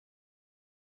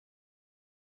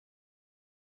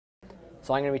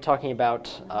So I'm going to be talking about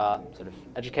sort of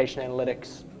education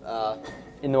analytics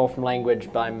in the Wolfram language,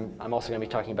 but I'm also going to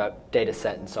be talking about data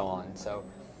set and so on. So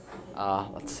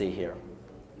let's see here.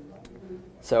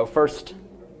 So first,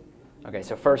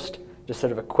 just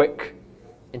sort of a quick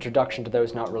introduction to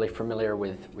those not really familiar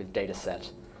with data set.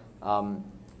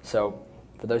 So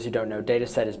for those who don't know, data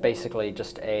set is basically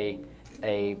just a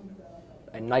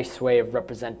nice way of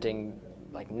representing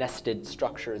like nested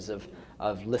structures of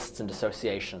lists and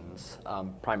associations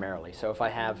primarily. So if I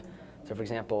have, for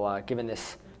example, given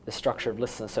this structure of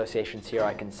lists and associations here,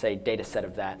 I can say data set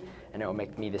of that, and it will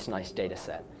make me this nice data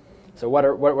set. So what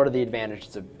are the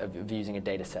advantages of using a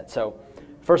data set? So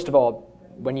first of all,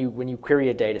 when you query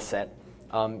a data set,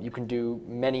 you can do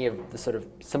many of the sort of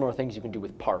similar things you can do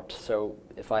with part. So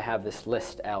if I have this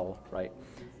list L, right,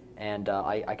 and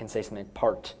I can say something like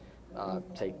part,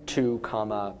 say 2,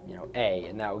 comma, A,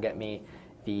 and that will get me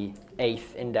the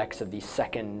 8th index of the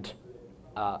second,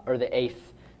 or the 8th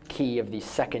key of the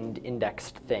second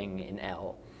indexed thing in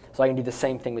L. So I can do the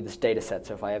same thing with this data set.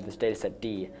 So if I have this data set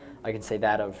D, I can say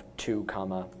that of 2,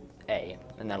 comma, A,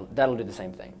 and that'll do the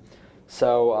same thing.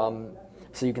 So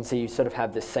so you can see you sort of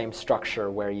have this same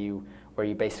structure where you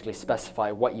basically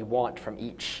specify what you want from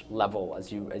each level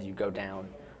as you go down.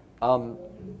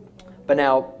 But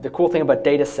now the cool thing about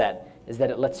data set is that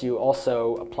it lets you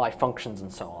also apply functions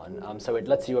and so on. So it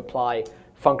lets you apply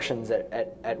functions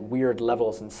at weird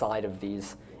levels inside of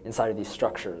these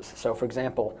structures. So for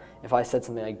example, if I said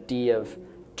something like d of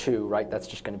 2, right, that's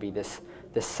just going to be this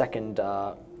second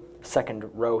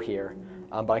row here.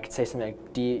 But I could say something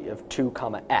like d of 2,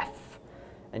 comma, f.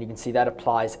 And you can see that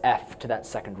applies f to that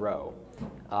second row.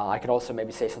 I could also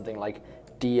maybe say something like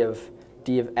d of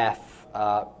f,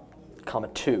 comma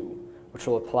 2, which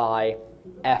will apply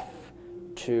f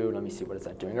to, let me see, what is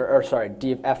that doing? Or sorry,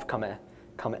 d of f, comma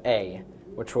a,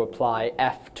 which will apply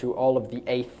f to all of the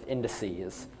 8th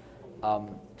indices.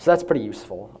 So that's pretty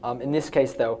useful. In this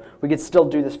case, though, we could still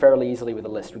do this fairly easily with a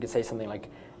list. We could say something like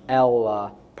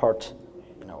L part,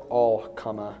 all,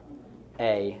 comma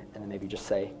a, and then maybe just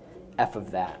say f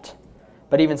of that.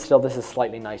 But even still, this is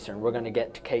slightly nicer, and we're going to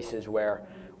get to cases where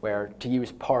to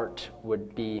use part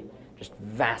would be just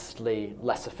vastly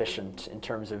less efficient in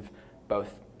terms of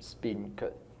both speed and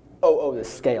the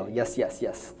scale. Yes.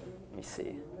 Let me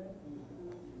see.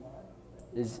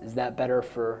 Is that better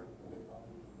for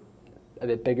a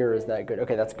bit bigger? Is that good?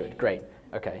 Okay, that's good. Great.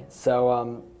 Okay,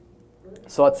 so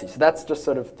let's see. So that's just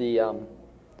sort of the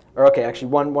or okay, actually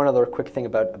one other quick thing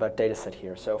about data set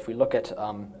here. So if we look at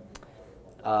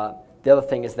the other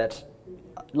thing is that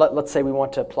let's say we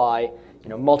want to apply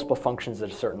multiple functions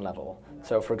at a certain level.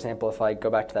 So for example, if I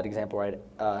go back to that example, right,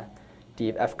 d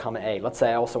of f, comma a, let's say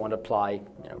I also want to apply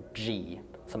g,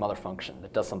 some other function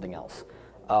that does something else.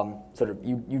 Sort of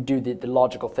you do the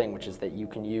logical thing, which is that you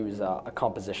can use a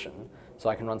composition. So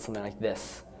I can run something like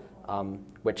this,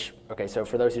 which, okay, so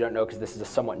for those who don't know, because this is a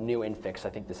somewhat new infix, I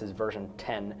think this is version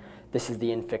 10, this is the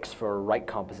infix for right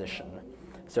composition.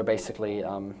 So basically,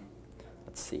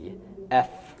 let's see, f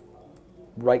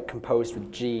right composed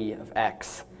with g of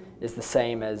x is the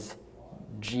same as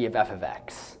g of f of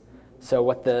x. So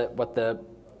what the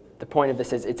point of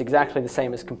this is, it's exactly the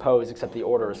same as compose, except the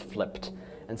order is flipped.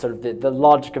 And sort of the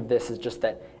logic of this is just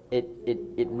that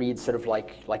it reads sort of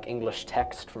like English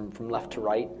text from left to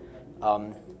right.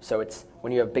 So it's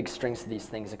when you have big strings of these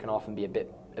things, it can often be a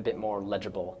bit more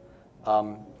legible.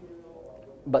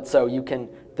 But so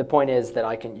the point is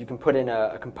that you can put in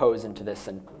a compose into this,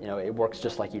 and it works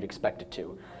just like you'd expect it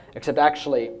to. Except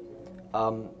actually,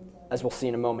 as we'll see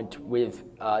in a moment with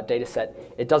dataset,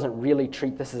 it doesn't really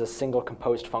treat this as a single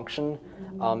composed function.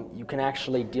 You can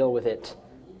actually deal with it.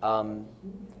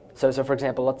 So for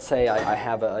example, let's say I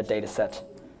have a data set.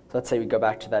 So let's say we go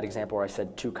back to that example where I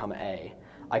said 2, comma a.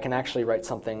 I can actually write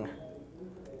something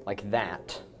like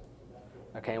that.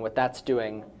 Okay, and what that's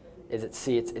doing is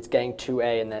it's getting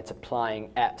 2a and then it's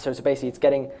applying f. So basically it's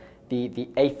getting the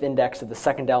 8th index of the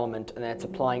second element, and then it's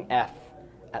applying f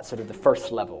at sort of the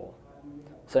first level.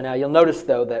 So now you'll notice,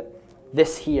 though, that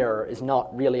this here is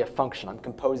not really a function. I'm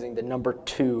composing the number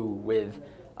 2 with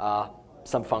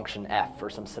some function f or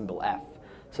some symbol f.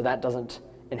 So that doesn't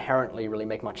inherently really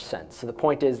make much sense. So the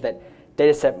point is that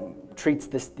dataset treats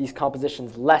these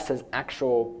compositions less as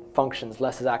actual functions,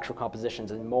 less as actual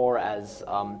compositions, and more as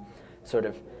sort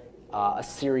of a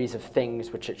series of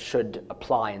things which it should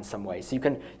apply in some way. So you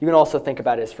can also think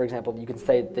about it as, for example, you can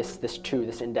say this 2,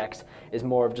 this index, is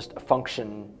more of just a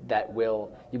function that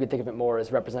will, you could think of it more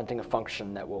as representing a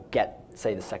function that will get,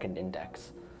 say, the second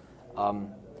index.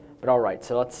 But all right,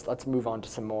 so let's move on to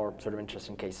some more sort of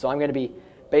interesting cases. So I'm going to be,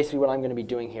 basically what I'm going to be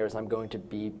doing here is I'm going to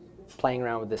be playing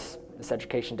around with this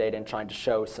education data and trying to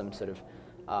show some sort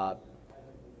of,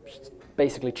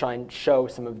 basically try and show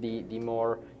some of the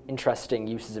more interesting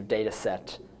uses of data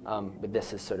set with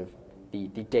this as sort of the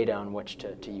data on which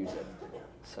to use it.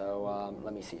 So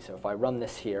let me see. So if I run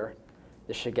this here,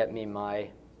 this should get me my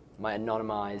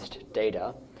anonymized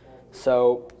data.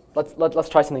 So let's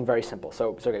try something very simple.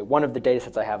 So okay, one of the data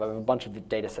sets I have a bunch of the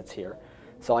data sets here.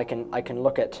 So I can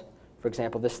look at, for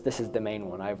example, this is the main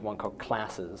one. I have one called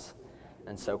classes.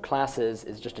 And so classes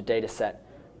is just a data set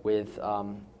with,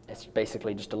 it's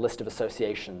basically just a list of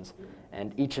associations.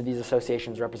 And each of these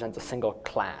associations represents a single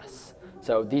class.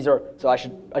 So these are, so I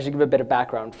should give a bit of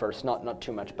background first, not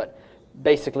too much, but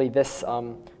basically this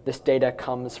this data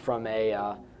comes from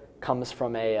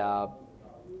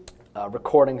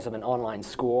recordings of an online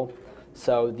school.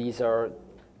 So these are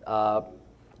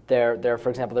for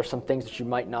example, there's some things that you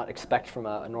might not expect from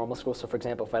a normal school. So for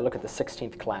example, if I look at the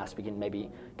 16th class, we can maybe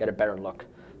get a better look.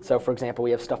 So for example,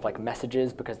 we have stuff like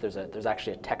messages because there's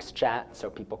actually a text chat, so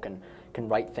people can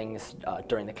write things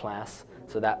during the class.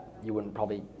 So that you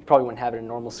probably wouldn't have it in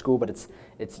normal school, but it's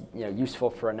useful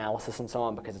for analysis and so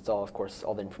on because it's all, of course,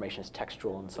 all the information is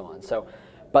textual and so on. So,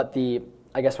 but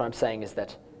I guess what I'm saying is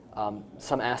that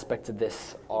some aspects of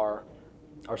this are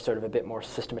sort of a bit more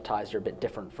systematized or a bit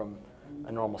different from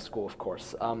a normal school, of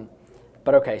course.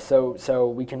 But okay, so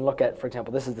we can look at, for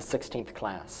example, this is the 16th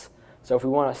class. So if we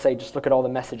want to say just look at all the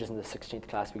messages in the 16th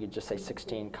class, we could just say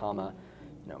 16, comma,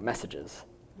 messages.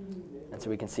 And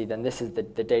so we can see then this is the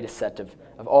data set of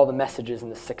all the messages in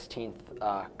the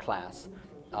 16th class.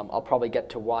 I'll probably get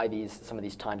to why some of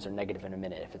these times are negative in a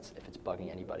minute if it's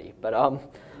bugging anybody. But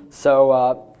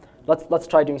let's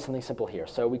try doing something simple here.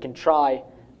 So we can try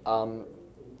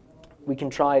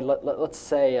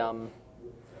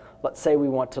let's say we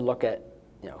want to look at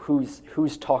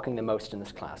who's talking the most in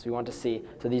this class. We want to see,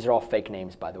 so these are all fake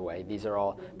names, by the way. These are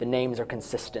all, the names are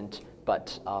consistent,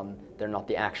 but they're not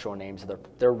the actual names.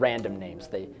 They're random names.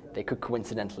 They could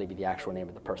coincidentally be the actual name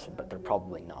of the person, but they're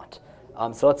probably not.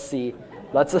 So let's see.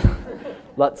 So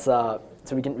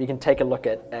we can take a look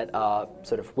at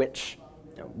sort of which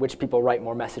people write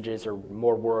more messages or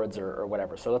more words or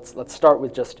whatever. So let's start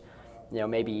with just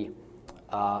maybe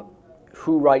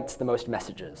who writes the most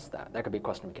messages. That could be a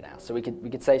question we could ask. So we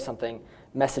could say something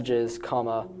messages,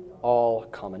 comma, all,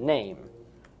 comma, name,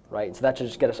 right? So that should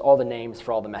just get us all the names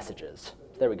for all the messages.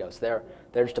 So there we go. So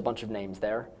there's just a bunch of names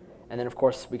there. And then of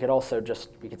course we could also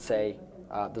we could say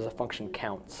there's a function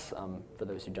counts. For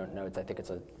those who don't know, I think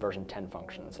it's a version 10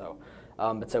 function. So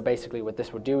but so basically what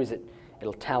this would do is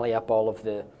it'll tally up all of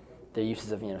the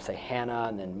uses of say Hannah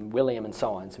and then William and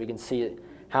so on. So we can see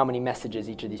how many messages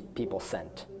each of these people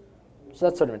sent. So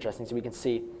that's sort of interesting. So we can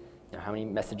see how many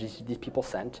messages these people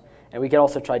sent. And we could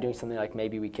also try doing something like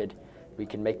maybe we can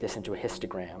make this into a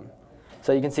histogram.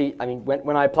 So you can see, I mean,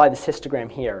 when I apply this histogram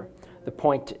here, the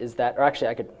point is that, or actually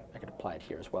I could apply it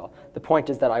here as well. The point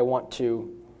is that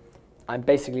I'm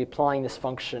basically applying this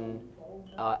function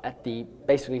at the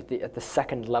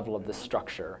second level of this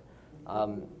structure.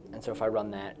 And so if I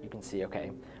run that, you can see,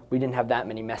 okay, we didn't have that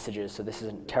many messages, so this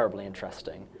isn't terribly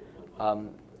interesting.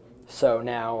 So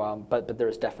now, but there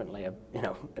is definitely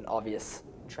an obvious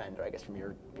trend, or I guess from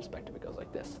your perspective it goes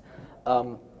like this.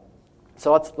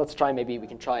 So let's try, maybe we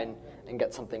can try and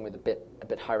get something with a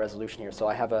bit high resolution here. So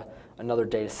I have another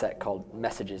data set called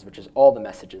messages, which is all the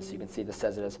messages. So you can see this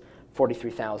says it has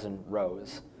 43,000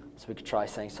 rows. So we could try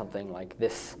saying something like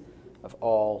this of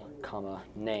all, comma,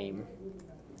 name.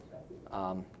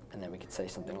 And then we could say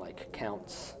something like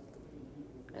counts,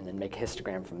 and then make a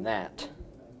histogram from that.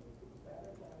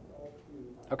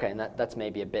 Okay, and that's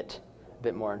maybe a bit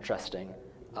more interesting.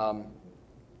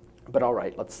 But all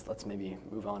right, let's maybe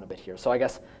move on a bit here. So I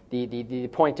guess the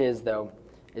point is, though,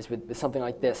 is with something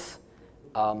like this,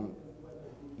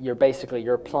 you're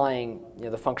applying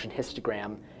the function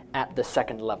histogram at the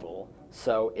second level.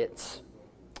 So it's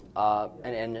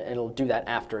and it'll do that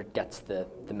after it gets the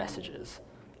messages.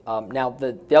 Now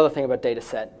the other thing about data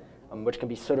set, which can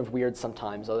be sort of weird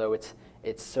sometimes, although it's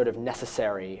sort of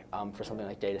necessary for something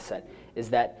like data set, is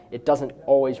that it doesn't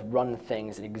always run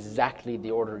things in exactly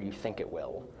the order you think it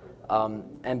will.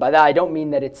 And by that I don't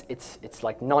mean that it's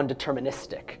like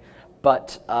non-deterministic,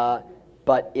 but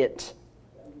it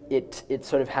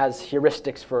sort of has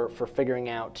heuristics for figuring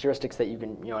out, heuristics that you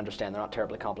can understand, they're not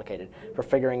terribly complicated, for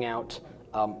figuring out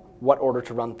what order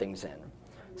to run things in.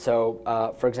 So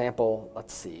for example,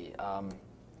 let's see,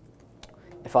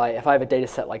 if I have a data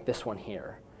set like this one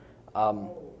here,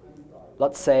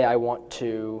 let's say I want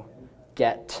to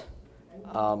get,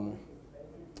 well,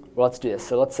 let's do this.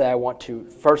 So let's say I want to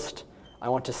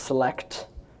select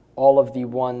all of the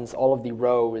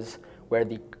rows where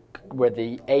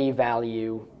the A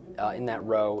value in that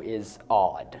row is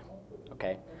odd.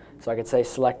 Okay, so I could say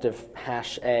selective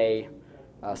hash A,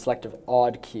 selective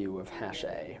odd Q of hash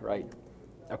A, right?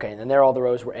 Okay, and then there are all the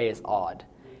rows where A is odd.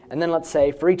 And then let's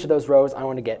say for each of those rows, I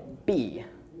want to get B.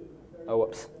 Oh,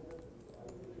 whoops.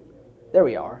 There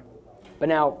we are. But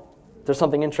now, there's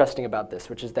something interesting about this,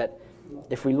 which is that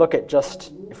if we look at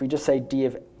if we just say D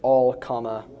of all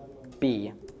comma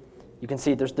B, you can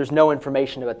see there's no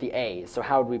information about the A's. So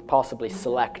how would we possibly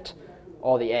select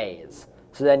all the A's?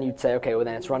 So then you'd say, okay, well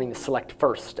then it's running the select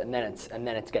first, and then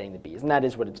it's getting the B's, and that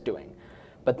is what it's doing.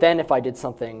 But then if I did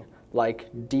something like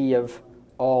D of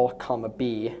all comma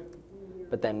B,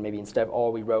 but then maybe instead of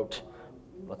all we wrote,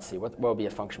 let's see, what would be a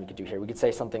function we could do here? We could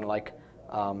say something like,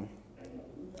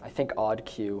 I think odd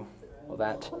Q.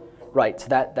 Well, right? So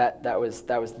that was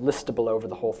listable over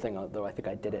the whole thing, although I think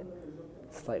I did it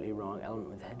slightly wrong. Element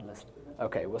with head list.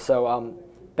 Okay. Well, so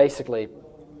basically,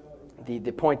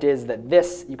 the point is that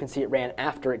this, you can see it ran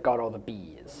after it got all the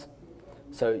B's.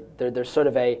 So there's sort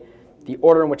of the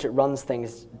order in which it runs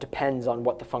things depends on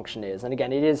what the function is. And again,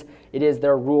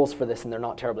 there are rules for this, and they're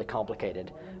not terribly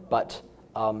complicated. But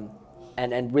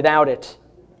and without it,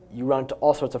 you run into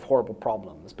all sorts of horrible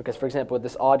problems. Because, for example, with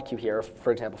this odd Q here,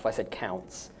 for example, if I said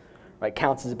counts, right?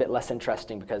 Counts is a bit less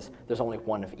interesting because there's only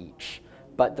one of each.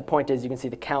 But the point is, you can see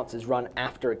the counts is run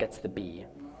after it gets the B,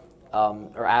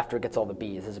 or after it gets all the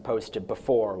B's, as opposed to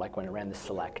before, like when it ran the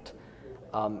select.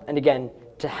 And again,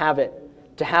 to have it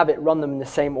run them in the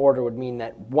same order would mean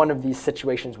that one of these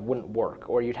situations wouldn't work,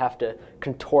 or you'd have to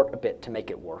contort a bit to make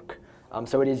it work.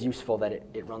 So it is useful that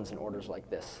it runs in orders like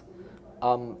this.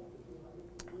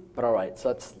 But all right, so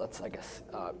let's I guess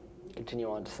continue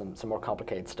on to some more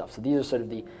complicated stuff. So these are sort of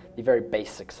the very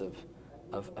basics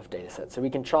of data sets. So we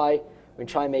can try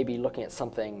maybe looking at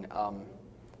something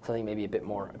maybe a bit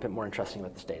more interesting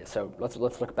with this data. So let's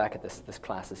look back at this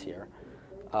classes here.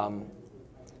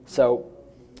 So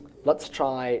let's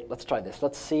try this.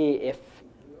 Let's see if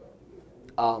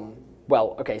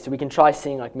well, okay. So we can try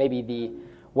seeing like maybe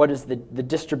what is the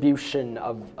distribution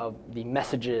of the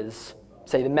messages,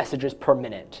 say the messages per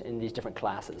minute in these different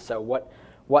classes. So what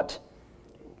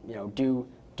do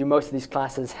most of these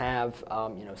classes have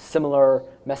similar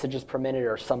messages per minute,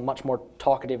 or some much more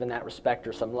talkative in that respect,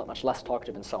 or some much less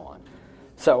talkative, and so on.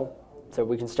 So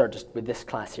we can start just with this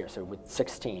class here. So with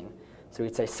 16, so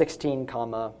we'd say 16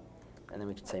 comma, and then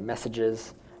we could say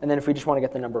messages, and then if we just want to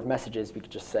get the number of messages, we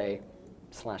could just say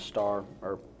 /*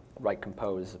 or write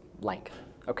compose length.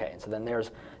 Okay, and so then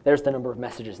there's the number of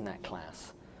messages in that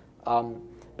class.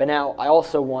 But now I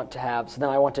also want to have, so then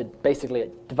I want to basically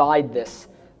divide this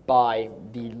by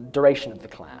the duration of the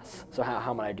class. So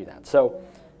how might I do that? So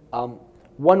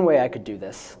one way I could do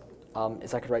this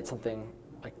is I could write something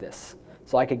like this.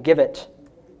 So I could give it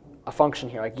a function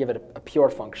here. I could give it a pure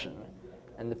function.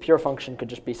 And the pure function could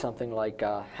just be something like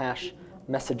hash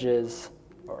messages,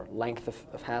 or length of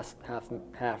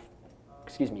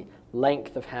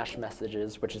length of hash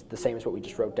messages, which is the same as what we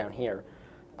just wrote down here,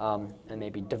 and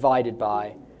maybe divided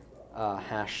by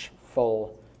hash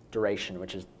full duration,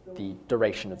 which is the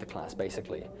duration of the class,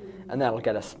 basically. And that'll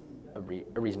get us a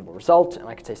reasonable result. And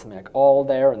I could say something like all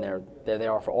there, and there they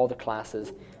are for all the classes.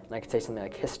 And I could say something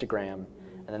like histogram,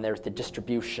 and then there's the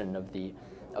distribution of the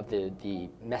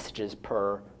messages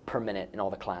per minute in all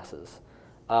the classes.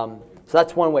 So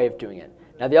that's one way of doing it.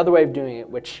 Now the other way of doing it,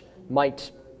 which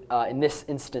might in this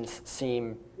instance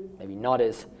seem maybe not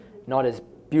as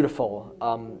beautiful,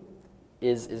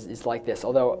 is like this.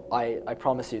 Although I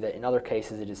promise you that in other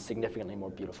cases it is significantly more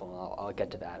beautiful, and I'll get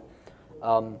to that.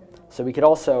 So we could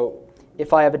also,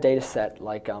 if I have a data set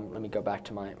like, let me go back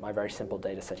to my very simple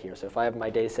data set here. So if I have my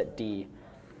data set D,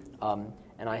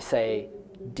 and I say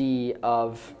D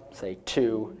of, say,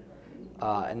 2,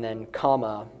 and then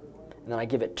comma, and then I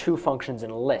give it 2 functions in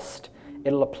a list,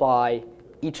 it'll apply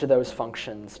each of those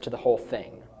functions to the whole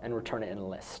thing and return it in a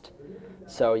list.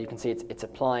 So you can see it's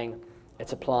applying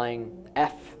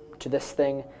f to this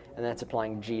thing, and then it's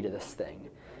applying g to this thing.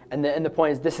 And the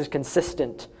point is, this is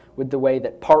consistent with the way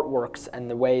that part works, and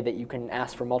the way that you can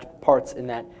ask for multiple parts, in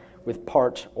that with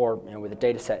part, or with a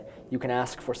data set, you can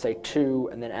ask for, say, 2,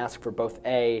 and then ask for both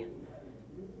A.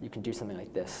 You can do something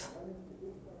like this,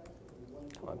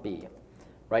 B,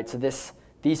 right? So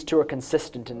these two are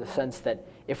consistent in the sense that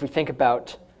if we think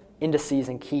about indices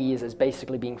and keys as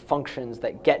basically being functions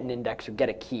that get an index or get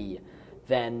a key,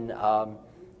 then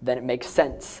it makes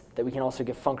sense that we can also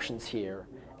give functions here,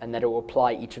 and that it will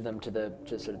apply each of them to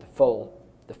sort of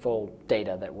the full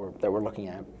data that we're looking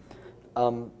at.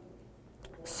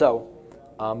 So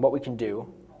what we can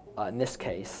do in this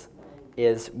case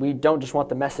is we don't just want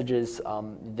the messages,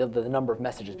 the number of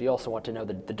messages, we also want to know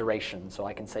the duration. So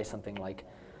I can say something like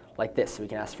this. So we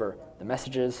can ask for the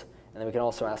messages, and then we can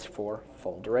also ask for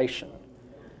full duration.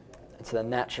 And so then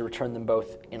that should return them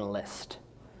both in a list.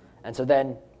 And so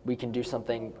then we can do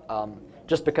something,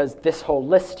 just because this whole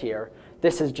list here,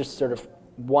 this is just sort of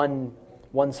one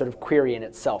sort of query in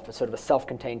itself, a sort of a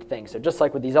self-contained thing. So just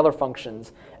like with these other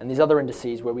functions and these other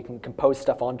indices where we can compose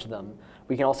stuff onto them,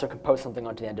 we can also compose something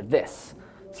onto the end of this.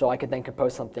 So I could then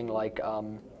compose something like,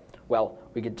 well,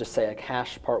 we could just say like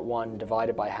hash part 1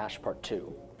 divided by hash part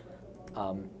 2.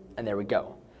 And there we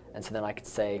go. And so then I could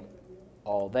say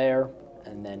all there,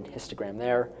 and then histogram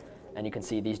there, and you can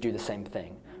see these do the same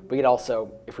thing. We could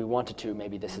also, if we wanted to,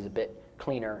 maybe this is a bit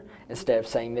cleaner. Instead of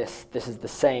saying this is the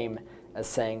same as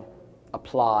saying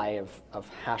apply of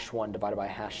hash 1 divided by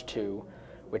hash 2,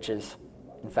 which is,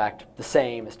 in fact, the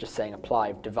same as just saying apply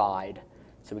of divide.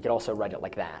 So we could also write it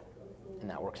like that, and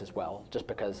that works as well, just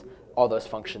because all those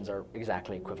functions are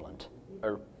exactly equivalent,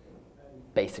 or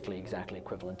basically exactly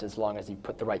equivalent, as long as you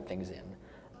put the right things in.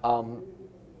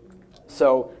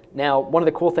 So now, one of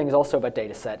the cool things also about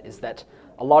dataset is that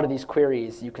a lot of these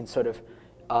queries, you can sort of,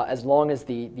 as long as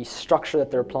the structure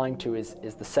that they're applying to is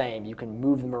the same, you can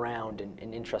move them around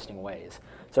in interesting ways.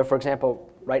 So for example,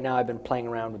 right now I've been playing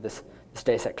around with this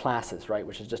dataset classes, right,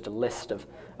 which is just a list of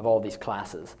all these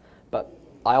classes. But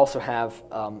I also have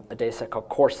a dataset called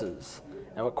courses.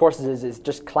 And what courses is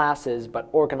just classes, but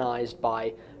organized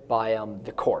by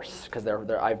the course, because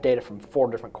I have data from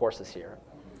 4 different courses here.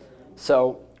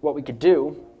 So what we could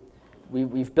do,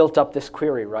 we've built up this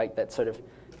query, right,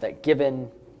 that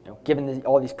given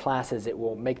all these classes, it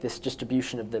will make this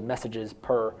distribution of the messages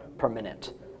per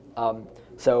minute.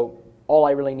 So all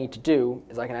I really need to do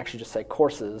is I can actually just say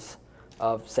courses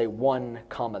of, say, 1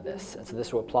 comma this. And so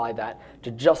this will apply that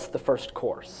to just the first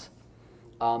course.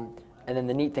 And then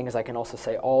the neat thing is I can also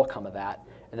say all comma that,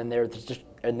 and then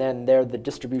they're the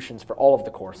distributions for all of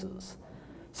the courses.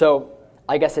 So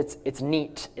I guess it's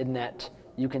neat in that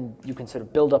you can sort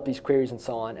of build up these queries and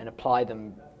so on and apply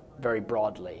them very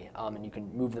broadly, and you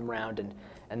can move them around,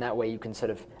 and that way you can sort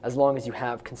of, as long as you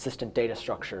have consistent data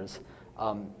structures,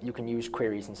 you can use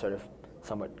queries in sort of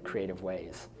somewhat creative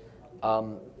ways.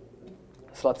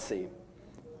 So let's see.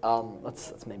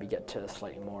 Let's maybe get to a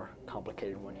slightly more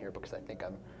complicated one here, because I think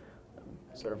I'm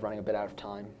sort of running a bit out of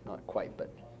time. Not quite,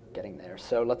 but getting there.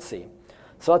 So let's see.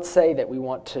 So let's say that we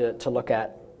want to look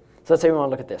at, so let's say we want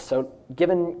to look at this. So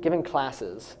given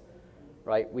classes,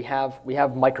 right, we have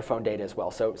microphone data as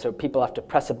well. So people have to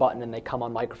press a button and they come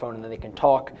on microphone, and then they can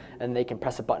talk, and they can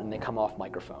press a button and they come off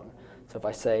microphone. So if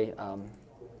I say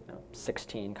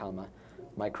 16 comma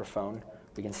microphone,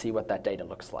 we can see what that data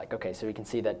looks like. Okay, so we can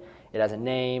see that it has a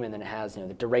name, and then it has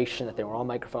the duration that they were on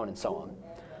microphone, and so on.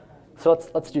 So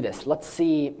let's do this. Let's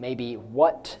see maybe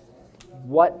what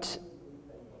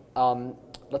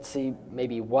let's see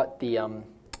maybe what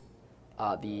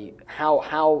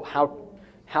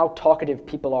how talkative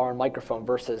people are on microphone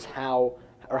versus how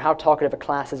talkative a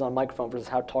class is on microphone versus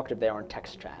how talkative they are in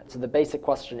text chat. So the basic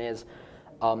question is,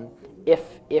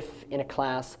 if in a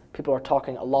class people are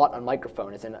talking a lot on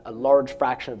microphone, as in a large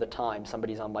fraction of the time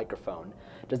somebody's on microphone,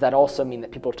 does that also mean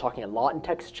that people are talking a lot in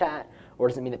text chat, or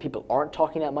does it mean that people aren't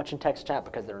talking that much in text chat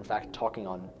because they're in fact talking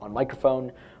on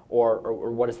microphone, or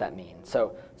what does that mean?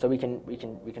 So we can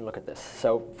look at this.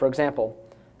 So for example,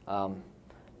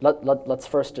 let's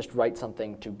first just write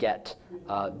something to get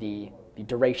the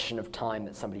duration of time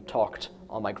that somebody talked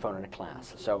on microphone in a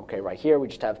class. So okay, right here we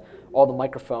just have all the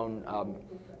microphone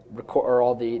or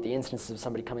all the instances of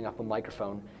somebody coming up on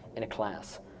microphone in a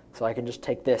class. So I can just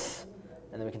take this,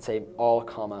 and then we can say all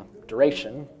comma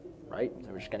duration, right? So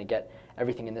we're just going to get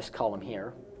everything in this column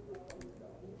here,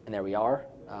 and there we are.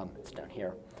 It's down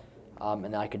here, and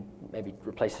then I could maybe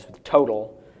replace this with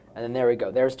total. And then there we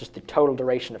go. There's just the total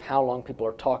duration of how long people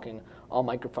are talking on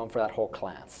microphone for that whole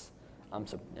class.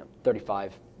 So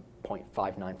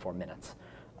 35.594 minutes.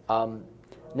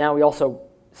 Now we also,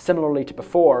 similarly to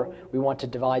before, we want to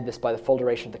divide this by the full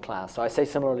duration of the class. So I say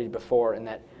similarly to before in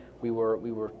that we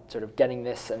were sort of getting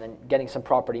this and then getting some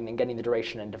property and then getting the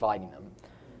duration and dividing them.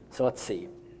 So let's see.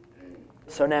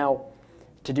 So now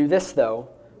to do this though,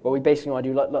 what we basically want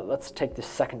to do, let's take this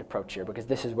second approach here, because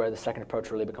this is where the second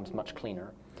approach really becomes much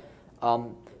cleaner.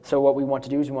 So what we want to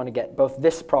do is we want to get both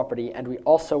this property, and we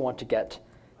also want to get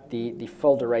the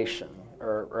full duration,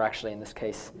 or actually in this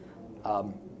case,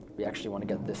 we actually want to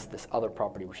get this other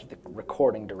property, which is the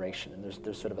recording duration. And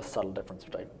there's sort of a subtle difference,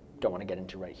 which I don't want to get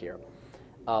into right here.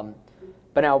 But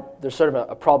now there's sort of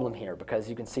a problem here, because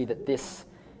you can see that this,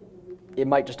 it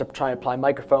might just try and apply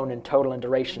microphone and total and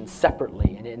duration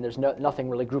separately, and there's nothing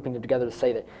really grouping them together to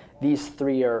say that these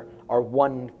three are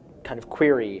one kind of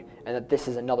query and that this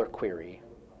is another query.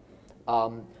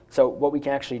 So what we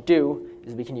can actually do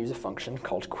is we can use a function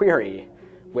called query,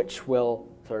 which will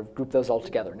sort of group those all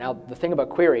together. Now, the thing about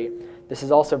query, this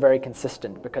is also very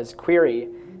consistent because query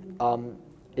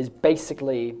is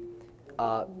basically,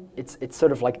 it's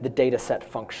sort of like the data set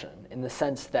function in the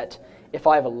sense that if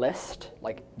I have a list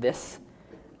like this,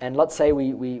 and let's say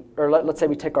let's say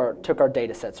we took our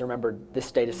data sets. Remember, this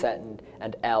data set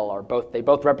and L are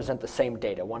both represent the same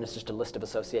data. One is just a list of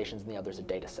associations, and the other is a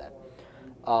data set.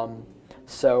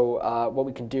 So what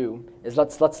we can do is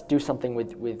let's do something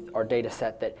with our data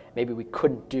set that maybe we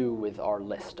couldn't do with our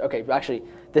list. Okay, actually,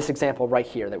 this example right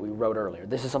here that we wrote earlier,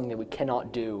 this is something that we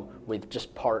cannot do with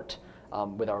just part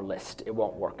with our list. It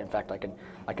won't work. In fact, I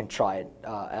can try it.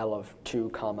 L of 2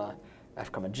 comma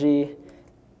f comma g.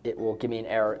 It will give me an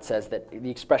error. It says that the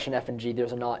expression f and g,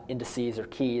 those are not indices or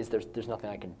keys. There's nothing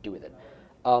I can do with it.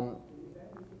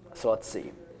 So let's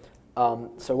see.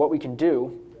 So what we can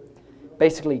do,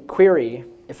 basically query,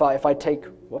 if I take,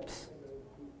 whoops.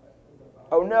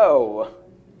 Oh no!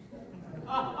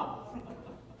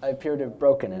 I appear to have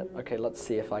broken it. Okay, let's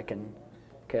see if I can,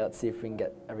 let's see if we can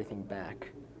get everything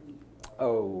back.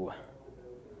 Oh.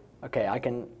 Okay,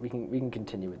 we can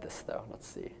continue with this though. Let's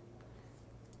see.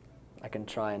 I can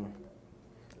try and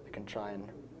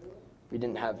we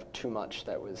didn't have too much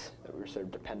that we were sort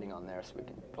of depending on there, so we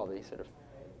can probably sort of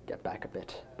get back a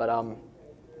bit. But all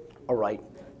right,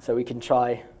 so we can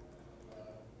try.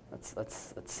 Let's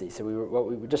see. So what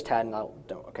we just had, and I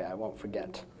won't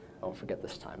forget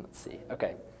this time. Let's see.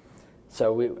 Okay,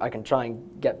 so I can try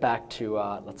and get back to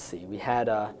let's see. We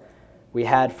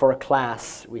had for a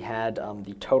class we had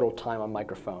the total time on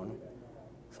microphone.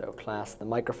 So class the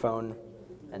microphone.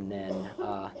 And then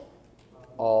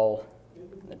all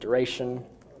the duration.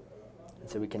 And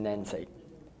so we can then say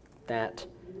that.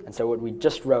 And so what we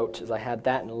just wrote is I had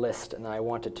that in a list, and I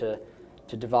wanted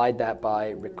to divide that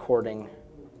by recording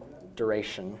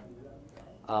duration.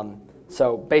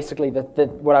 So basically,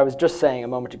 what I was just saying a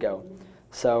moment ago.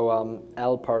 So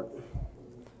L part.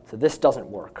 So this doesn't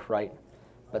work, right?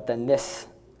 But then this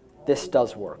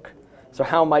does work. So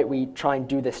how might we try and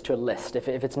do this to a list? If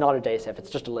it's not a data set, if it's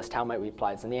just a list, how might we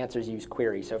apply this? And the answer is use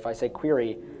query. So if I say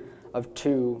query of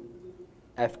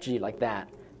 2fg like that,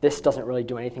 this doesn't really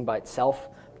do anything by itself,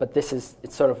 but it's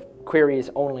sort of, query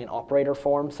is only an operator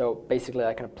form. So basically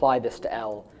I can apply this to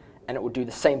L, and it would do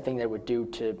the same thing that it would do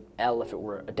to L if it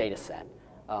were a data set,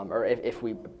 or if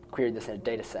we queried this in a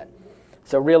data set.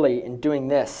 So really, in doing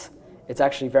this, it's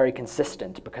actually very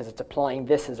consistent because it's applying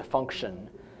this as a function,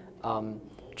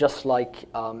 just like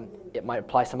it might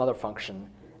apply some other function.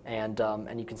 And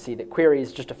you can see that query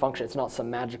is just a function. It's not some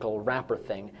magical wrapper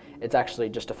thing. It's actually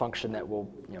just a function that will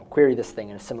query this thing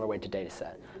in a similar way to data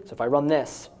set. So if I run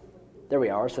this, there we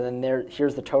are. So then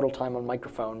here's the total time on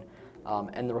microphone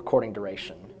and the recording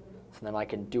duration. So then I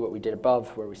can do what we did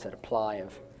above where we said apply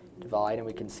of divide, and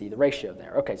we can see the ratio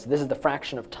there. Okay, so this is the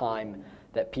fraction of time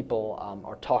that people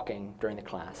are talking during the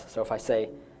class. So if I say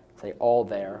all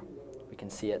there, we can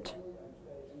see it.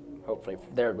 Hopefully,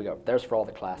 there we go. There's for all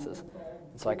the classes.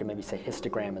 And so I can maybe say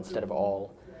histogram instead of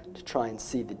all to try and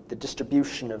see the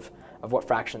distribution of what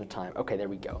fraction of the time. Okay, there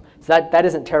we go. So that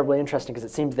isn't terribly interesting because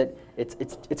it seems that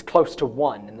it's close to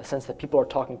 1 in the sense that people are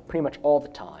talking pretty much all the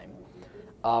time.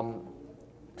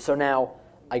 So now,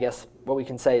 I guess what we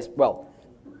can say is, well,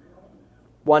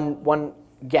 one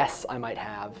guess I might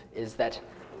have is that,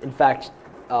 in fact,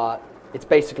 it's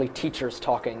basically teachers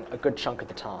talking a good chunk of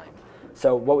the time.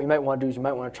 So what we might want to do is we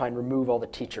might want to try and remove all the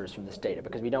teachers from this data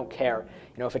because we don't care.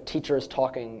 If a teacher is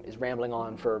rambling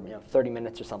on for 30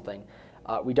 minutes or something,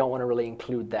 we don't want to really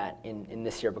include that in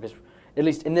this here because at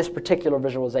least in this particular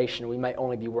visualization, we might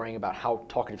only be worrying about how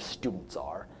talkative students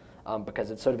are because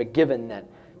it's sort of a given that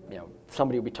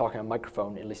somebody will be talking on a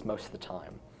microphone at least most of the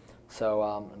time.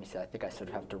 So let me see. I think I sort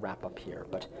of have to wrap up here,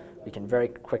 but we can very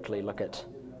quickly look at,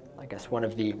 I guess, one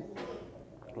of the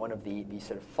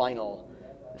sort of final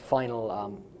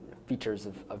features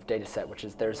of data set, which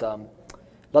is there's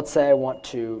let's say I want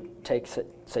to take say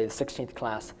the 16th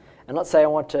class, and let's say I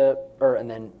want to, and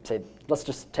then say let's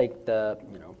just take the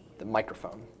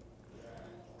microphone.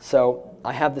 So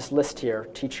I have this list here,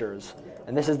 teachers,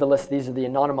 and this is the list. These are the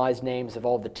anonymized names of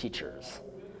all the teachers.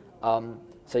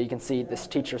 So you can see this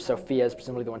teacher, Sophia, is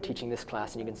presumably the one teaching this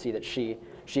class, and you can see that she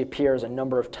she appears a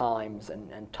number of times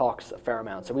and talks a fair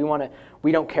amount. So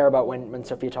we don't care about when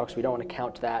Sophia talks. We don't want to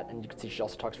count that. And you can see she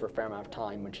also talks for a fair amount of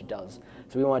time when she does.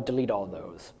 So we want to delete all of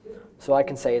those. So I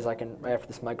can say is right after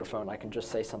this microphone, I can just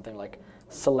say something like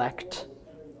select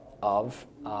of,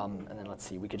 and then let's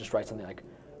see, we could just write something like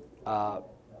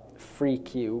free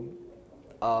queue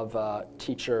of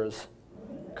teachers,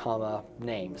 comma,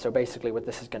 name. So basically what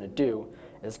this is going to do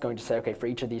is going to say, okay, for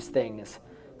each of these things,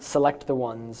 select the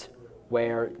ones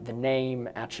where the name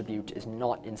attribute is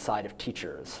not inside of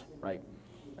teachers, right?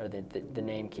 Or the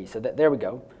name key. So there we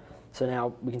go. So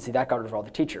now we can see that got rid of all the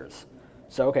teachers.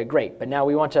 So okay, great. But now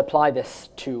we want to apply this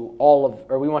to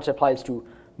we want to apply this to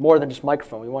more than just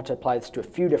microphone. We want to apply this to a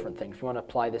few different things. We want to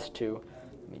apply this to,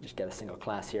 let me just get a single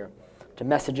class here, to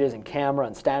messages and camera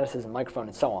and statuses and microphone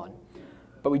and so on.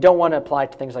 But we don't want to apply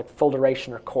it to things like full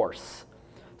duration or course.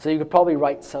 So you could probably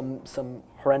write some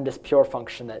horrendous pure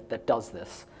function that does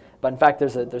this. But in fact,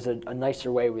 there's a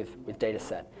nicer way with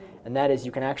dataset. And that is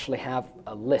you can actually have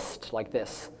a list like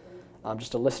this,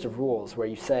 just a list of rules where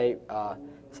you say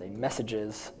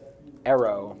messages,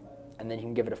 arrow, and then you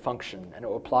can give it a function. And it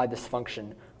will apply this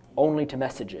function only to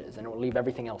messages, and it will leave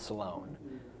everything else alone.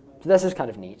 So this is kind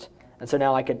of neat. And so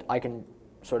now I can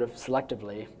sort of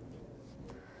selectively.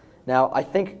 Now I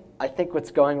think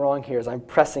what's going wrong here is I'm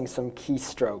pressing some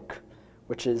keystroke,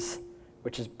 which is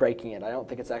breaking it. I don't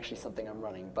think it's actually something I'm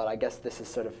running, but I guess this is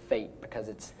sort of fate because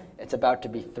it's about to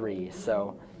be 3.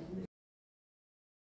 So